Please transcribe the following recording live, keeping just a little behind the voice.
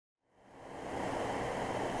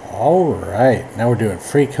Alright, now we're doing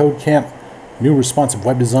freeCodeCamp, new responsive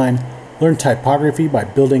web design, learn typography by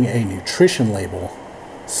building a nutrition label,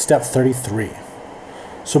 step 33.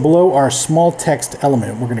 So below our small text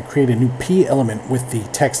element, we're going to create a new P element with the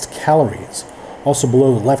text calories. Also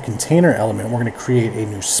below the left container element, we're going to create a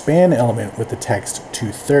new span element with the text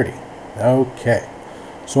 230. Okay,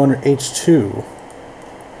 so under H2,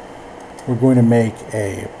 we're going to make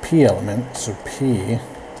a P element, so P,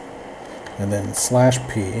 and then slash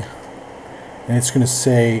P, and it's going to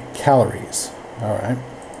say calories. Alright,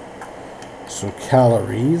 so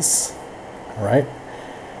calories, alright,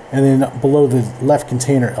 and then below the left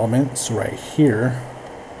container element, so right here,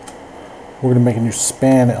 we're going to make a new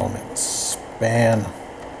span element, span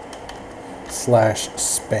slash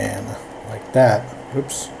span, like that,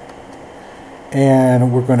 oops,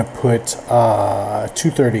 and we're going to put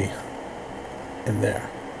 230 in there.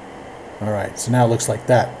 Alright, so now it looks like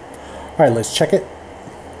that. Alright, let's check it.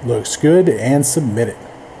 Looks good, and submit it.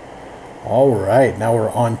 Alright, now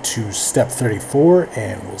we're on to step 34,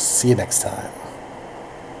 and we'll see you next time.